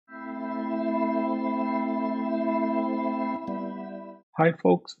Hi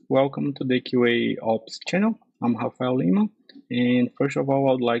folks, welcome to the QaOps channel. I'm Rafael Lima, and first of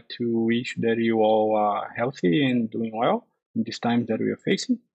all, I'd like to wish that you all are healthy and doing well in these times that we are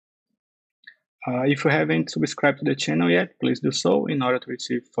facing. If you haven't subscribed to the channel yet, please do so in order to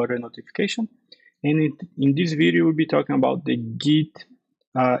receive further notification. And in this video, we'll be talking about the Git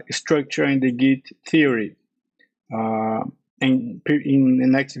structure and the Git theory. And in the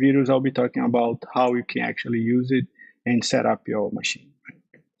next videos, I'll be talking about how you can actually use it and set up your machine.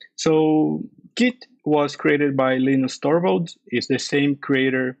 So Git was created by Linus Torvalds. It's the same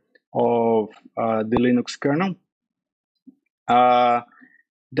creator of the Linux kernel.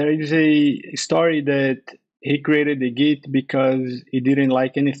 There is a story that he created the Git because he didn't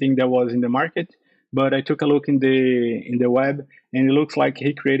like anything that was in the market. But I took a look in the web, and it looks like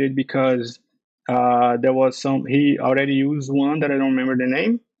he created because there was he already used one that I don't remember the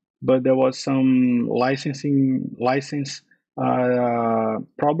name, but there was some license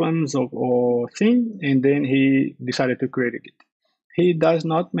problems or thing, and then he decided to create a Git. He does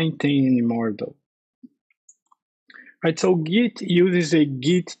not maintain anymore though. Right, so Git uses a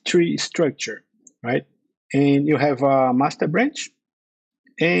Git tree structure, right? And you have a master branch,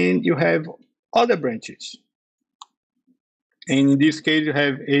 and you have other branches. And in this case, you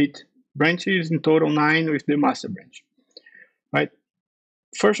have 8 branches, in total 9 with the master branch, right?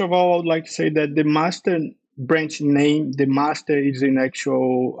 First of all, I would like to say that the master branch name, the master is an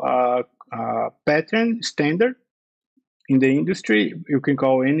actual pattern standard in the industry. You can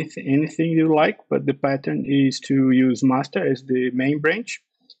call anything you like, but the pattern is to use master as the main branch,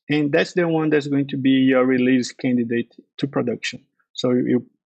 and that's the one that's going to be your release candidate to production. So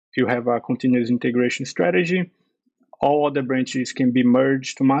you have a continuous integration strategy. All other branches can be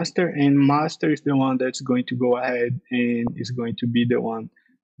merged to master, and master is the one that's going to go ahead and is going to be the one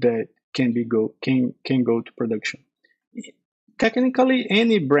that can go to production. Technically,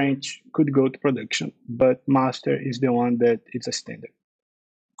 any branch could go to production, but master is the one that is a standard.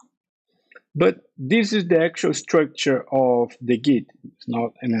 But this is the actual structure of the Git. It's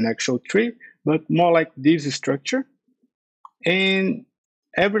not in an actual tree, but more like this structure. And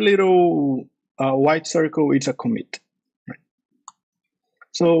every little white circle is a commit. Right?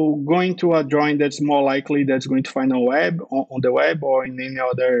 So going to a drawing that's more likely that's going to find on the web or in any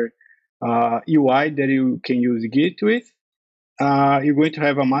other UI that you can use Git with. You're going to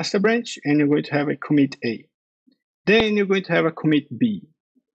have a master branch, and you're going to have a commit A. Then you're going to have a commit B.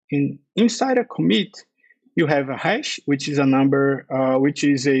 And inside a commit, you have a hash, which is a number, which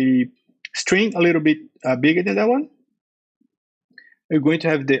is a string a little bit bigger than that one. You're going to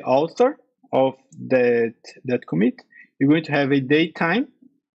have the author of that commit. You're going to have a date time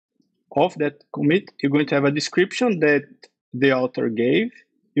of that commit. You're going to have a description that the author gave.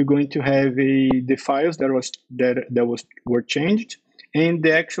 You're going to have the files that were changed, and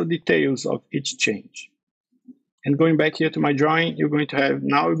the actual details of each change. And going back here to my drawing, you're going to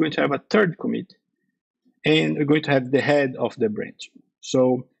have a third commit, and you're going to have the head of the branch.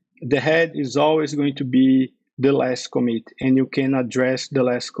 So the head is always going to be the last commit, and you can address the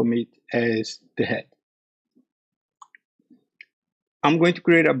last commit as the head. I'm going to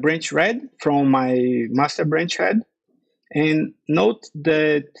create a branch red from my master branch head. And note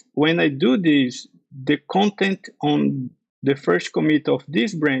that when I do this, the content on the first commit of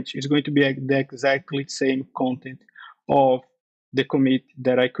this branch is going to be the exactly same content of the commit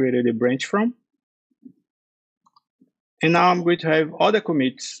that I created a branch from. And now I'm going to have other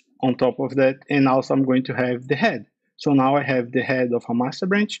commits on top of that, and also I'm going to have the head. So now I have the head of a master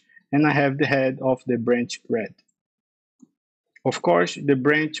branch, and I have the head of the branch red. Of course, the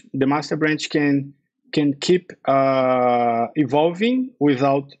master branch can keep evolving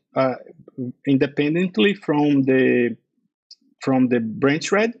without independently from the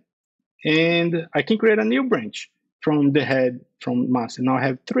branch red, and I can create a new branch from the head from master. Now I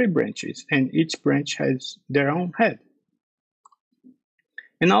have 3 branches, and each branch has their own head.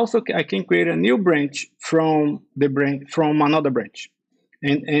 And also I can create a new branch from another branch,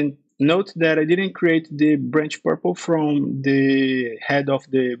 and note that I didn't create the branch purple from the head of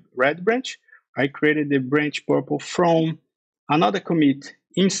the red branch. I created the branch purple from another commit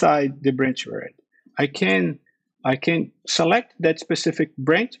inside the branch red. I can select that specific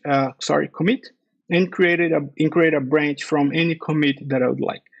branch, commit, and create a branch from any commit that I would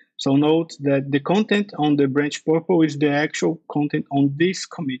like. So note that the content on the branch purple is the actual content on this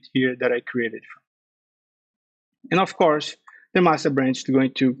commit here that I created from. And of course, the master branch is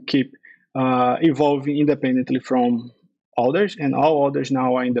going to keep evolving independently from others, and all others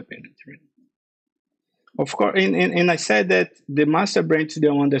now are independent. Right? Of course, and I said that the master branch is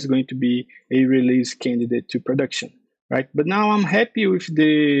the one that's going to be a release candidate to production, right? But now I'm happy with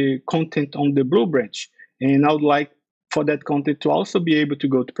the content on the blue branch, and I would like for that content to also be able to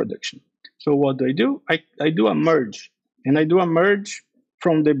go to production. So what do? I do a merge, and I do a merge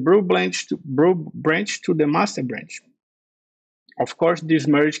from the blue branch to the master branch. Of course, this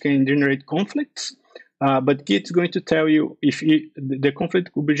merge can generate conflicts, but Git's going to tell you if the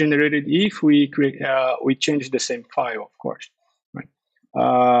conflict will be generated if we change the same file, of course,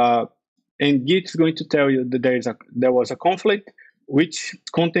 right? And Git's going to tell you that there was a conflict. Which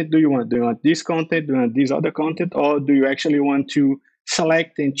content do you want? Do you want this content? Do you want this other content? Or do you actually want to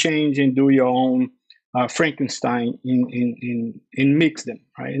select and change and do your own Frankenstein in mix them,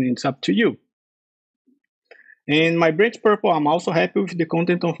 right? And it's up to you. And my branch purple, I'm also happy with the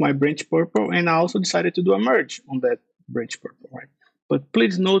content of my branch purple, and I also decided to do a merge on that branch purple, right? But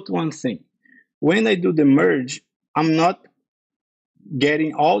please note one thing. When I do the merge, I'm not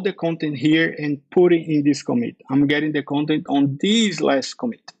getting all the content here and putting in this commit. I'm getting the content on this last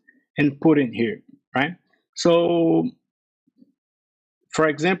commit and putting here, right? So, for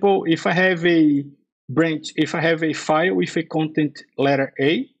example, if I have a branch, if I have a file with a content letter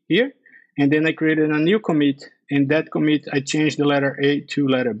A here, and then I created a new commit, and that commit, I changed the letter A to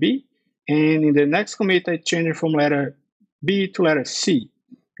letter B, and in the next commit, I change it from letter B to letter C,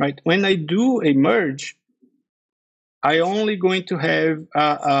 right? When I do a merge, I only going to have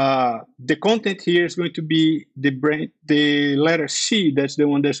the content here is going to be the letter C. That's the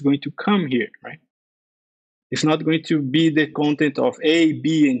one that's going to come here, right? It's not going to be the content of A,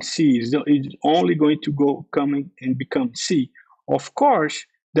 B, and C. It's only going to come and become C. Of course,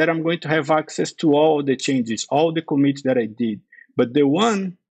 that I'm going to have access to all the changes, all the commits that I did. But the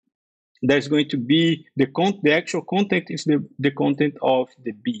one that's going to be the actual content is the content of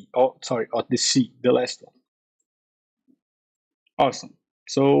the B. Oh, sorry, of the C, the last one. Awesome.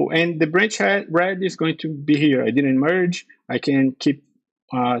 So, and the branch red is going to be here. I didn't merge. I can keep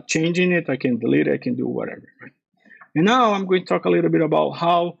changing it. I can delete it. I can do whatever. Right? And now I'm going to talk a little bit about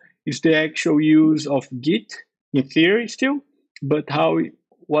how is the actual use of Git in theory still, but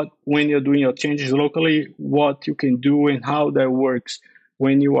when you're doing your changes locally, what you can do and how that works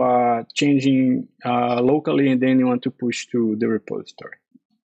when you are changing locally and then you want to push to the repository.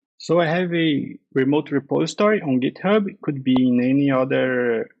 So I have a remote repository on GitHub. It could be in any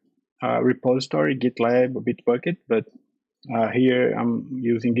other repository, GitLab or Bitbucket, but here I'm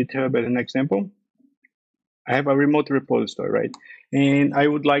using GitHub as an example. I have a remote repository, right? And I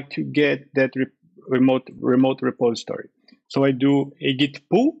would like to get that remote repository. So I do a git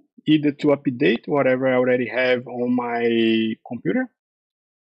pull, either to update whatever I already have on my computer,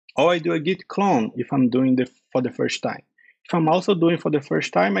 or I do a git clone if I'm doing for the first time. If I'm also doing for the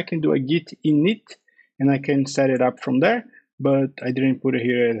first time, I can do a git init, and I can set it up from there, but I didn't put it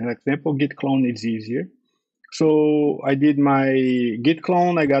here as an example. Git clone is easier. So I did my git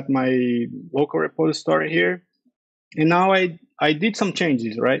clone, I got my local repository here, and now I did some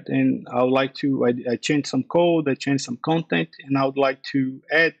changes, right? And I would like to, I changed some code, I changed some content, and I would like to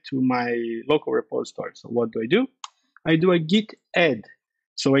add to my local repository. So what do? I do a git add.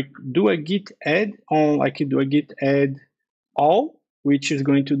 So I do a git add I can do a git add all, which is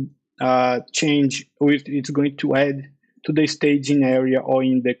going to it's going to add to the staging area or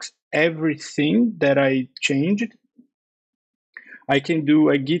index everything that I changed. I can do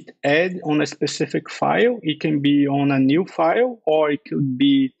a git add on a specific file. It can be on a new file, or it could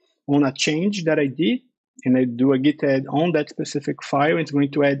be on a change that I did, and I do a git add on that specific file. It's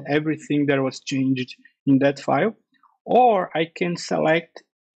going to add everything that was changed in that file. Or I can select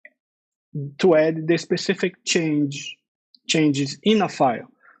to add the specific changes in a file.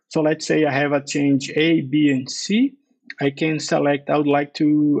 So let's say I have a change A, B, and C. I can select, I would like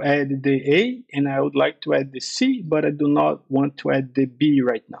to add the A and I would like to add the C, but I do not want to add the B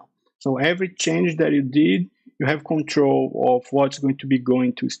right now. So every change that you did, you have control of what's going to be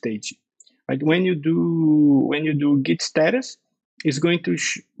going to staging. Right? When you do git status, it's going to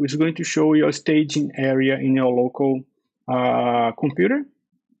show your staging area in your local computer.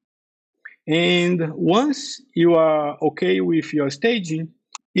 And once you are okay with your staging,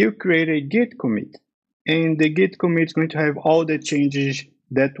 you create a git commit. And the git commit is going to have all the changes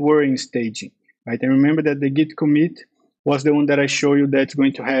that were in staging, right? And remember that the git commit was the one that I showed you that's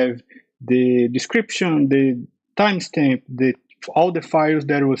going to have the description, the timestamp, all the files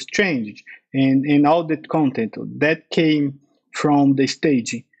that was changed, and all the content that came from the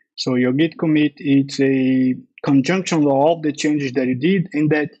staging. So your git commit, it's a conjunction of all the changes that you did and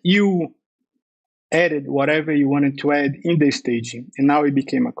that you added whatever you wanted to add in the staging, and now it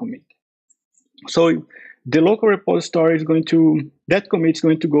became a commit. So the local repository is going to, that commit is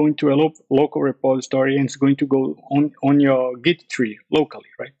going to go into a local repository, and it's going to go on your Git tree locally,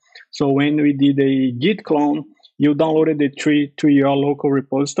 right? So when we did a Git clone, you downloaded the tree to your local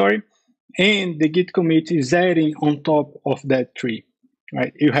repository, and the Git commit is adding on top of that tree,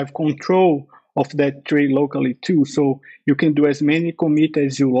 right? You have control of that tree locally too, so you can do as many commits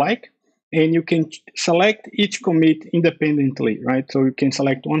as you like, and you can select each commit independently, right? So you can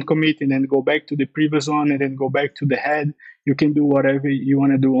select one commit and then go back to the previous one and then go back to the head. You can do whatever you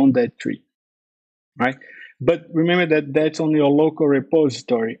want to do on that tree, right? But remember that that's on your local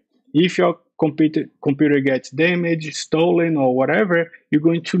repository. If your computer gets damaged, stolen, or whatever, you're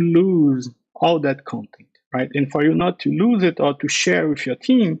going to lose all that content, right? And for you not to lose it or to share with your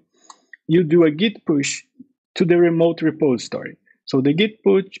team, you do a Git push to the remote repository. So the Git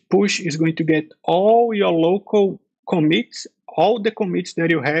push is going to get all your local commits, all the commits that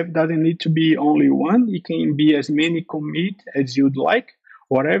you have. Doesn't need to be only one. It can be as many commits as you'd like.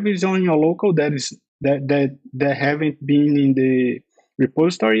 Whatever is on your local that haven't been in the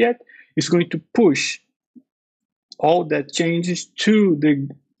repository yet, is going to push all that changes to the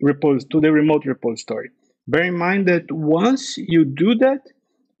remote repository. Bear in mind that once you do that,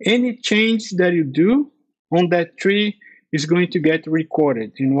 any change that you do on that tree is going to get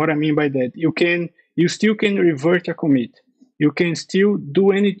recorded. And what I mean by that, you still can revert a commit. You can still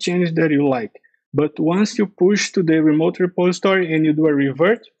do any change that you like. But once you push to the remote repository and you do a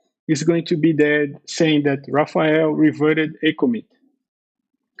revert, it's going to be there saying that Rafael reverted a commit.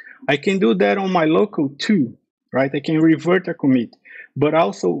 I can do that on my local too, right? I can revert a commit. But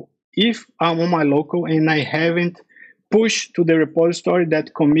also, if I'm on my local and I haven't pushed to the repository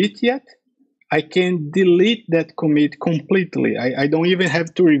that commit yet, I can delete that commit completely. I don't even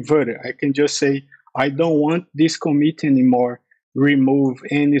have to revert it. I can just say, I don't want this commit anymore, remove,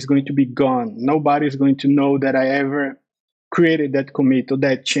 and it's going to be gone. Nobody's going to know that I ever created that commit or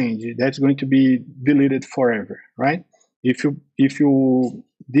that change. That's going to be deleted forever, right? If you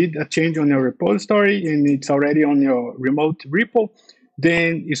did a change on your repository and it's already on your remote repo,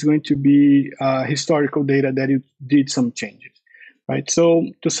 then it's going to be historical data that you did some changes, right? So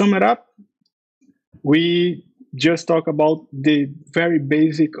to sum it up, we just talk about the very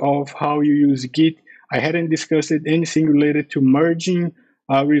basic of how you use Git. I hadn't discussed anything related to merging,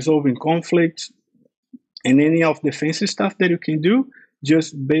 resolving conflicts, and any of the fancy stuff that you can do,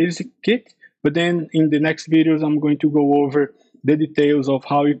 just basic Git. But then in the next videos, I'm going to go over the details of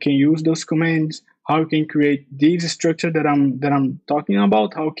how you can use those commands, how you can create this structure that I'm talking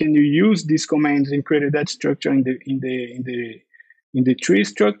about, how can you use these commands and create that structure in the tree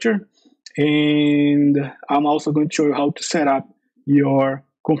structure. And I'm also going to show you how to set up your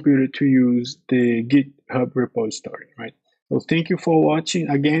computer to use the GitHub repository, right? So thank you for watching.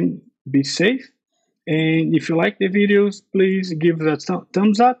 Again, be safe. And if you like the videos, please give us a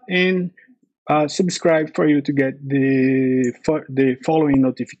thumbs up and subscribe for you to get the following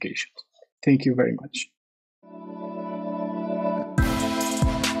notifications. Thank you very much.